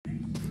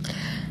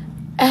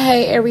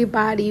Hey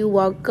everybody,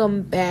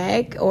 welcome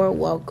back or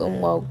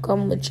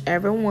welcome,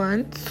 whichever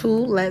one, to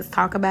Let's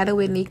Talk About It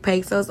with Nick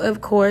Pesos,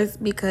 of course,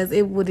 because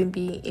it wouldn't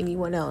be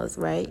anyone else,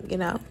 right?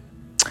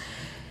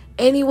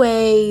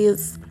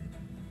 Anyways,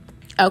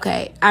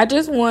 okay, I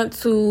just want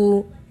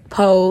to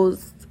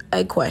pose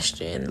a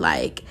question,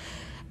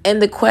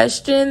 and the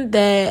question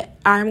that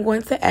I'm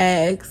going to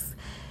ask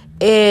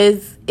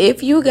is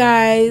if you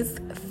guys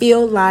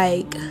feel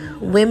like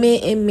women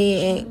and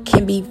men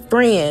can be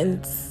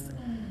friends,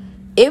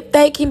 if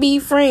they can be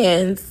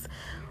friends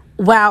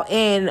while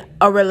in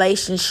a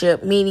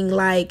relationship, meaning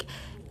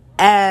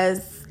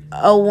as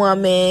a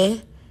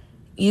woman,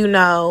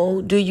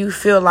 do you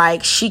feel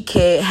like she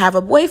could have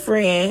a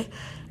boyfriend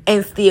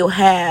and still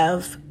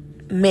have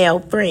male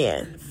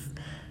friends?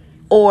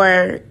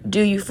 Or do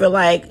you feel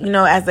like,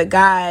 as a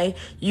guy,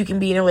 you can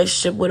be in a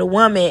relationship with a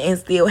woman and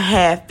still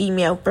have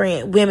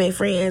women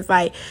friends?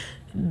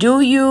 Do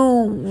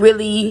you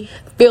really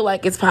feel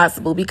like it's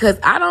possible? Because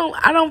I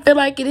don't feel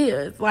like it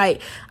is. I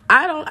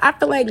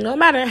feel like no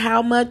matter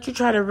how much you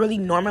try to really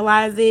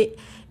normalize it,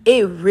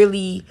 it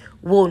really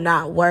will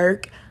not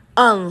work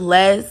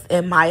unless,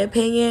 in my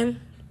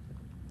opinion,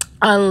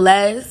 y'all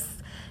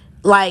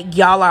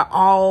are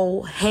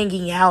all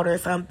hanging out or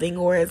something,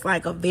 or it's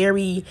a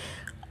very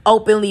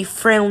openly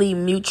friendly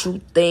mutual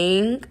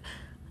thing.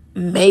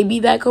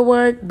 Maybe that could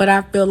work, but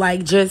I feel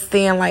like just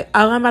saying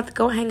I'm about to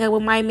go hang out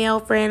with my male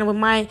friend, with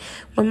my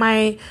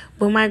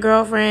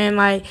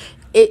girlfriend,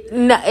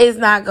 it's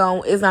not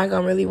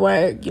gonna really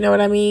work. You know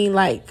what I mean?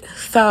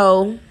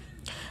 So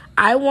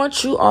I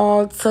want you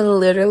all to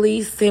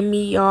literally send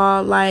me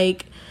y'all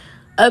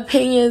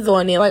opinions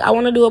on it. I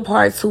want to do a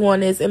part 2 on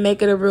this and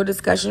make it a real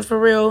discussion for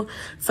real.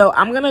 So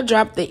I'm gonna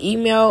drop the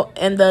email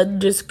in the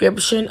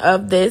description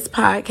of this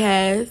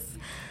podcast.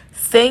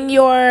 Send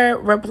your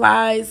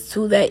replies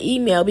to that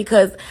email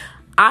because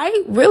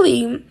I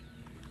really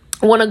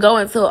want to go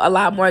into a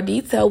lot more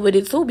detail with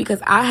it too,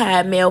 because I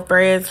have male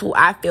friends who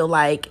I feel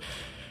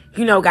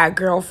got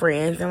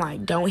girlfriends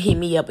and don't hit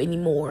me up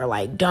anymore.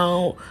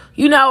 Don't,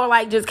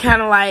 just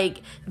kind of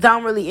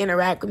don't really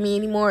interact with me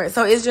anymore.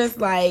 So it's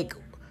just I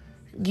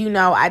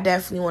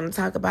definitely want to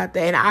talk about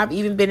that. And I've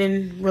even been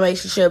in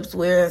relationships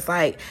where it's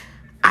I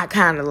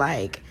kind of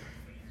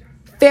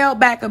fell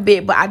back a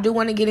bit, but I do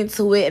want to get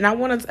into it, and I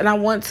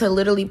want to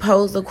literally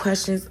pose the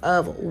questions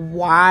of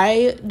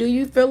why do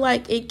you feel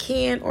like it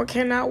can or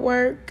cannot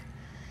work,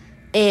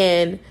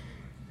 and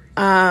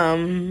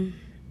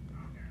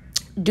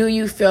do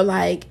you feel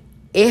like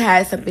it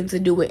has something to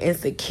do with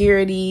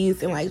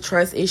insecurities and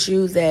trust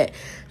issues that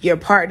your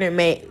partner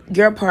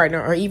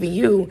or even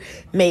you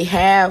may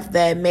have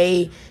that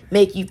may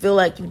make you feel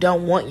like you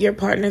don't want your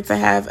partner to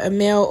have a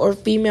male or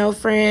female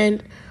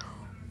friend.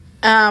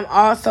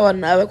 Also,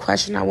 another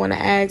question I want to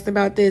ask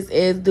about this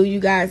is, do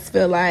you guys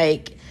feel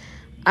like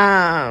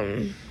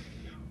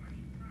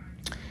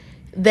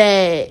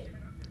that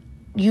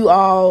you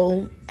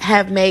all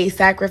have made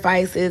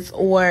sacrifices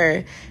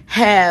or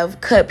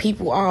have cut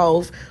people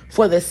off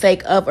for the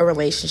sake of a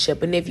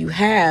relationship? And if you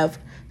have,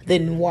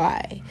 then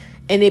why?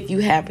 And if you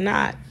have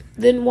not,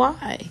 then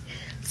why?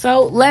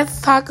 So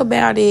let's talk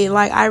about it.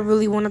 I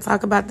really want to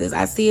talk about this.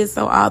 I see it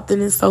so often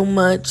and so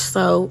much.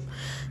 So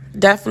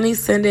definitely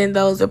send in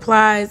those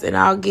replies, and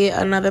I'll get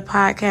another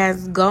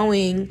podcast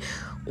going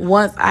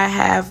once I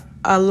have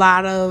a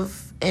lot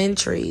of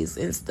entries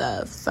and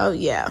stuff. So,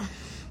 yeah.